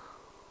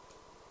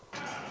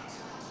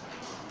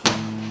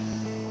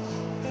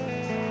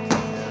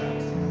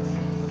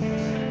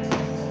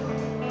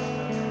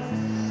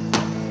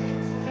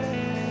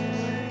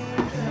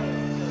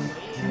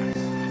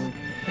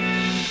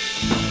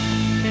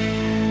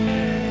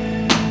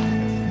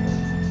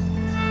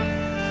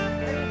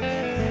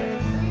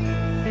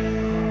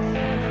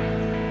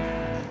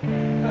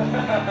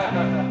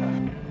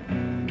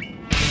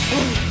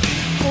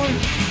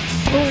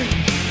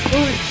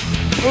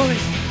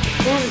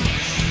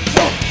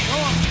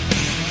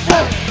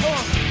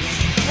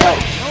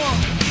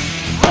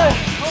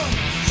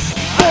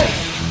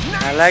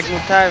 I like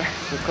Muay Thai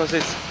because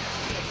it's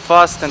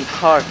fast and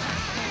hard.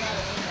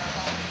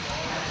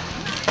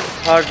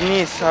 Hard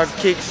knees, hard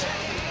kicks,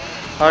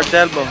 hard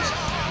elbows.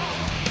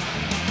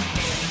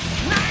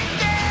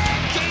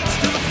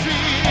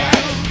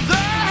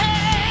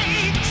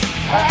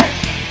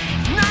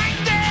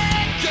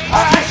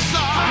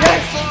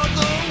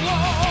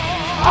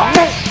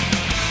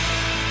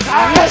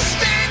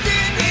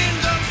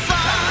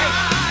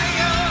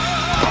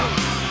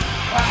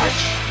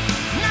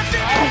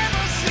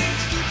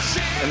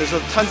 And there's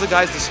tons of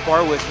guys to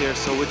spar with here,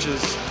 so which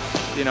is,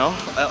 you know,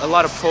 a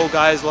lot of pro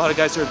guys, a lot of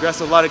guys who are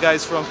aggressive, a lot of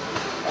guys from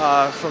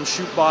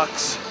shoot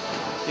box,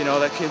 you know,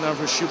 that came down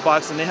from shoot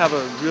box, and they have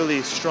a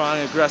really strong,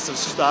 aggressive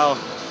style.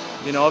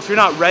 You know, if you're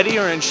not ready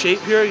or in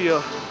shape here,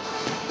 you'll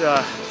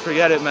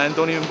forget it, man.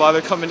 Don't even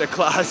bother coming to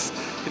class.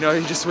 You know,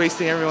 you're just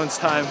wasting everyone's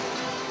time.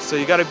 So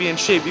you got to be in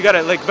shape. You got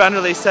to, like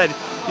Wanderlei said,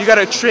 you got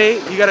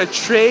to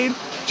train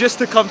just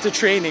to come to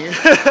training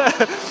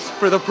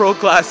for the pro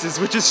classes,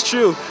 which is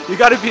true. You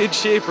got to be in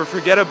shape or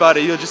forget about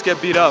it. You'll just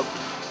get beat up,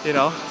 you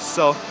know.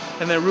 So,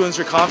 and then it ruins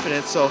your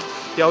confidence. So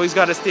you always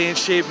got to stay in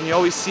shape, and you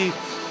always see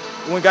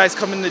when guys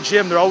come in the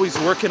gym, they're always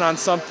working on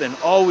something,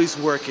 always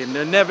working.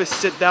 They never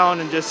sit down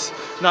and just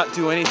not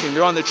do anything.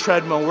 They're on the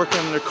treadmill, working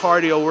on their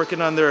cardio,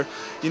 working on their,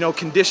 you know,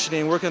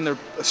 conditioning, working on their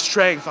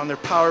strength, on their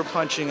power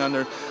punching, on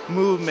their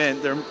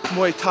movement, their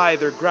Muay Thai,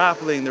 their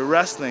grappling, their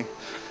wrestling.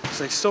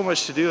 It's like so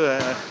much to do,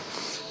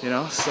 you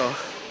know, so,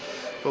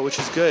 but which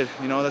is good,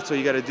 you know, that's what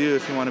you got to do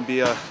if you want to be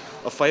a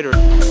fighter.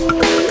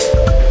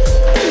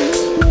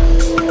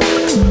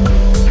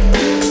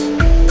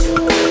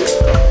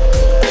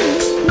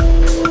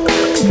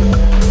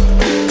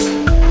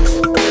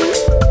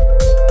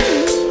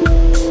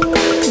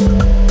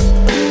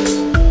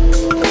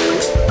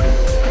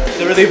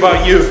 Really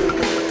about you.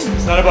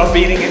 It's not about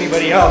beating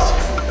anybody else.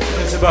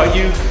 It's about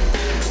you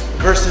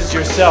versus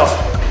yourself.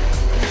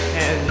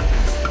 And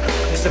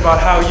it's about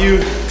how you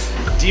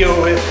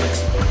deal with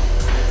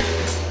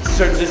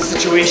certain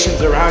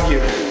situations around you.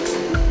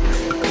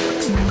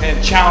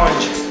 And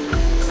challenge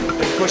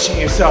and pushing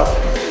yourself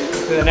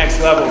to the next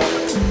level.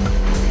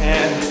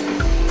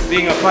 And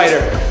being a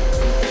fighter,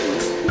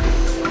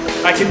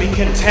 I can be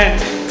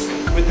content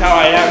with how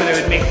I am, and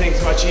it would make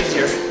things much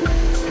easier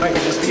if I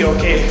could just be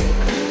okay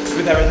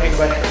with everything,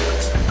 but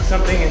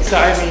something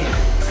inside me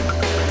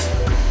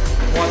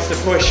wants to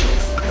push.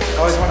 I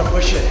always want to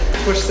push it,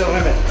 push the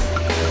limit.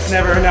 It's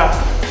never enough.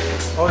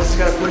 Always just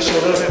gotta push a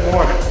little bit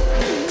more.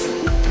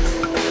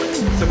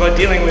 It's about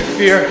dealing with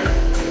fear,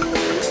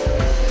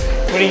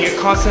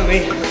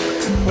 constantly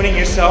putting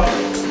yourself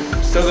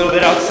just a little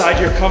bit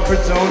outside your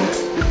comfort zone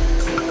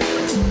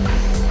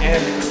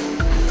and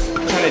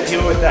trying to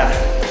deal with that.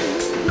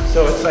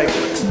 So it's like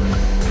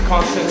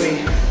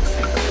constantly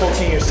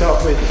poking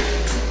yourself with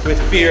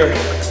fear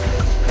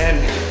and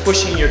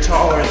pushing your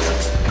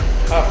tolerance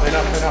up and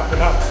up and up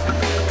and up,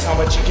 how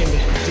much you can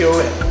deal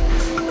with,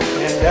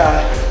 and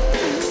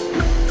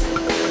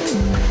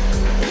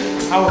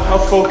how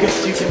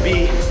focused you can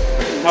be,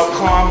 how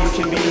calm you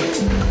can be,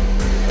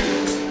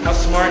 how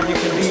smart you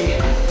can be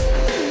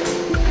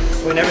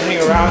when everything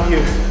around you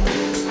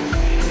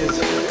is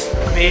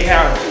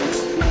mayhem,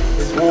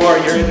 is war,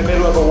 you're in the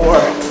middle of a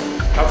war,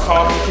 how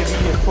calm you can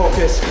be and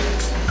focus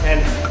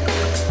and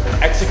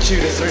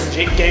execute a certain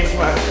game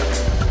plan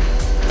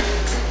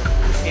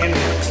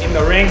in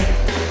the ring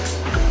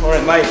or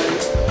in life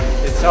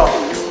itself.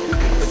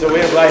 It's a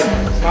way of life.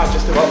 It's not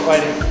just about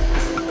fighting.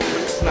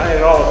 It's not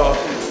at all about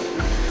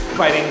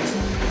fighting,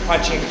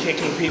 punching,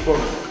 kicking people.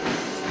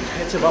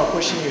 It's about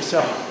pushing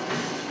yourself,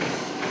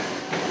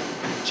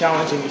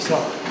 challenging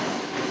yourself,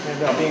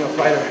 and being a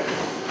fighter.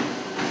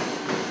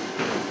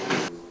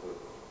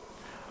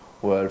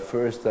 Well,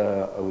 first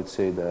I would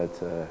say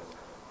that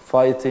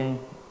fighting,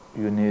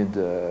 you need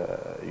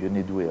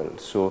will.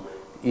 So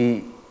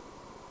he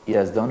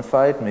has done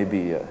fight,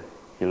 maybe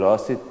he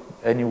lost it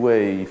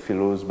anyway. If he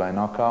loses by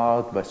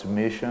knockout, by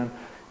submission,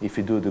 if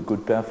he do the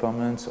good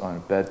performance or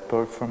bad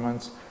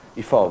performance,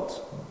 he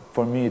fought.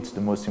 For me, it's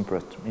the most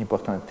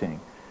important thing.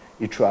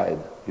 He tried.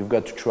 You've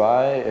got to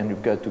try, and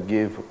you've got to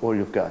give all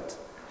you've got.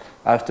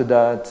 After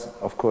that,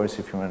 of course,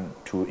 if you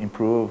want to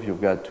improve,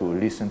 you've got to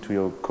listen to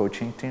your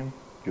coaching team.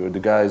 You're the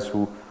guys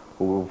who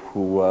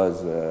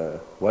was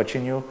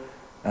watching you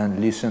and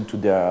listen to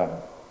their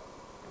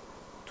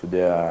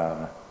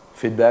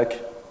feedback,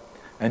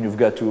 and you've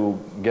got to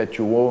get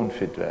your own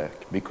feedback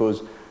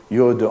because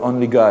you're the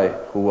only guy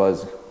who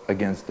was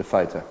against the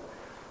fighter.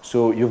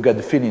 So you've got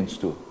the feelings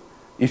too.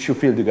 If you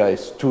feel the guy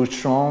is too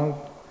strong,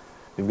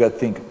 you've got to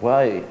think,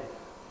 why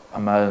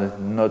am I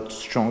not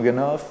strong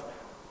enough?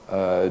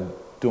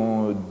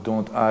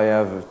 Don't I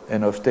have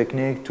enough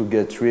technique to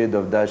get rid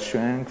of that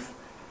strength?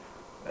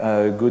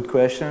 Good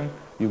question.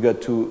 You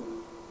got to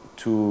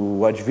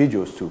watch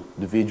videos too,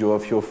 the video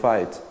of your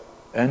fight,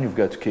 and you've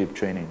got to keep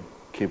training,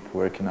 keep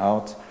working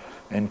out,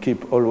 and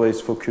keep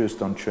always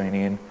focused on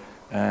training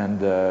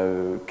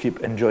and keep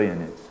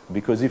enjoying it.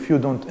 Because if you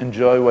don't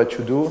enjoy what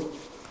you do,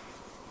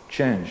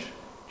 change.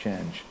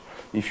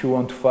 If you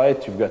want to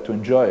fight, you've got to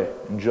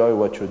enjoy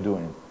what you're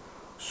doing.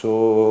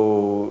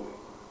 So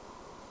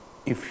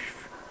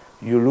if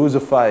you lose a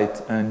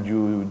fight and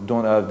you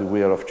don't have the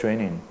will of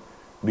training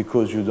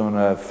because you don't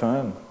have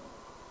fun,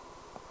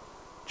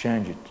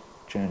 change it.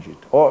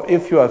 Or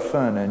if you have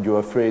fun and you're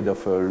afraid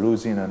of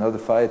losing another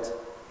fight,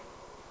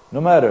 no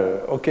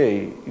matter,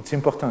 okay, it's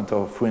important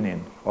of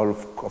winning.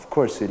 Of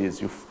course it is.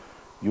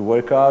 You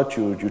work out,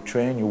 you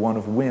train, you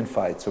want to win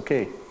fights,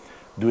 okay.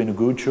 Doing a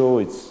good show,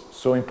 it's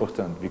so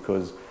important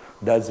because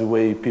that's the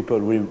way people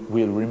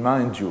will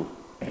remind you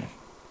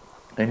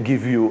and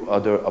give you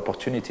other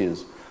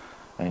opportunities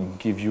and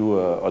give you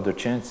other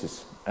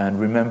chances and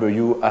remember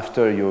you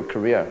after your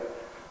career.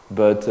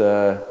 But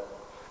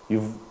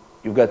you've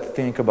got to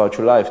think about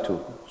your life too.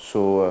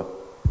 So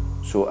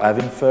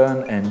having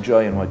fun and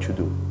enjoying what you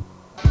do.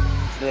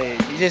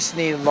 You just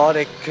need a lot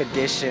of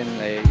condition.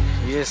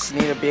 You just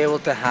need to be able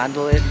to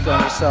handle it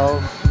on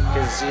yourself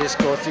because you just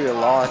go through a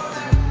lot.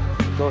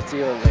 Go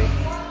through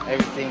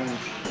everything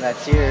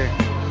that's here.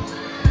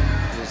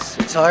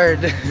 It's hard,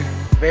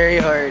 very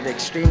hard,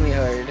 extremely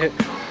hard.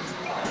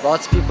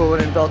 Lots of people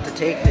wouldn't be able to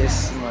take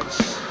this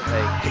much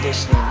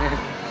conditioning.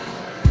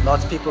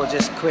 Lots of people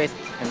just quit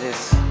and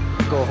just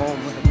go home,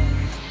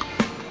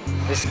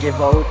 just give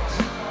out.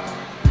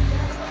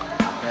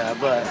 Yeah,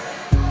 but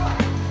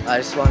I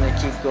just want to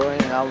keep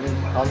going and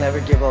I'll never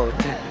give out.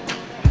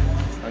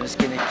 I'm just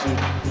gonna keep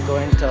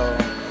going until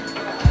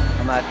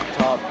I'm at the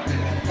top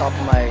of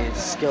my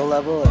skill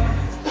level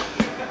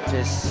and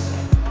just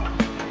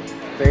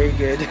very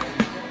good.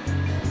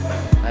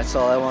 That's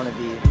all I want to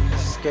be.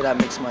 Just good at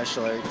mixed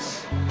martial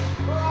arts.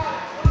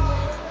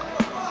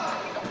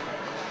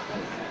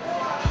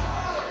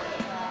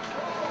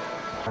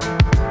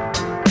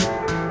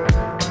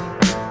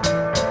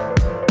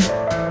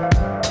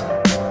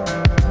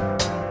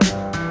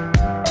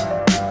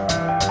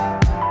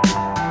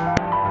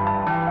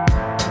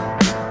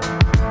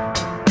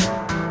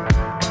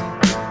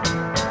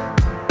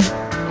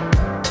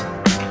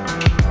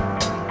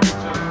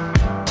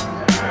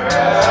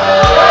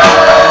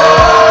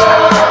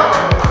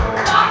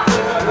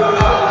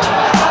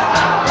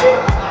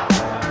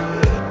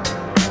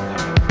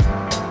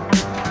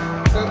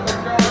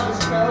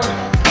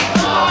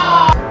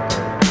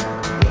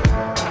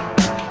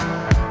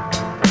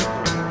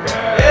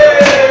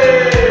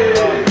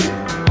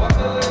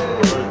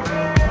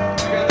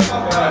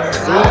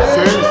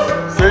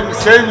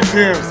 Same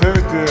team. Good.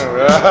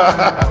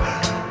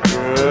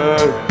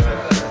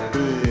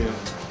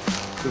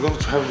 We're going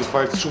to have the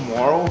fight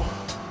tomorrow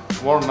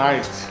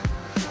night,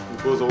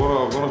 because I'm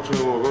going to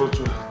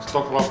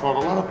talk about a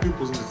lot of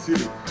people in the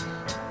city.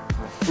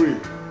 Free.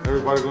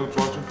 Everybody going to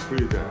watch him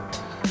free there,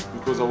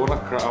 because I want a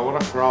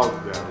crowd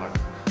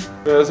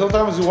there.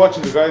 Sometimes you're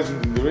watching the guys in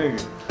the ring,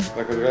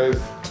 like the guys.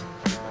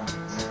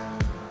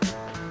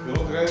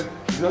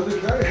 The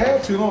guy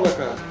happy,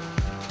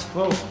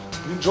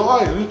 enjoy,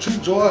 you need to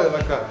enjoy,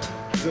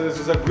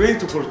 it's a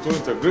great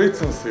opportunity, a great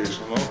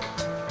sensation,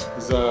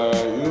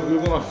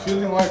 you're gonna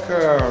feel like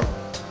the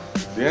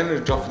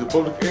energy of the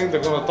public, and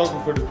they're gonna talk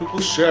for the people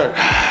share.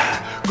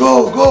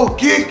 Go,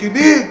 kick,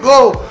 knee,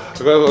 go!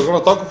 They're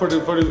gonna talk for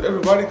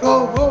everybody,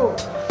 go,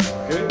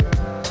 okay?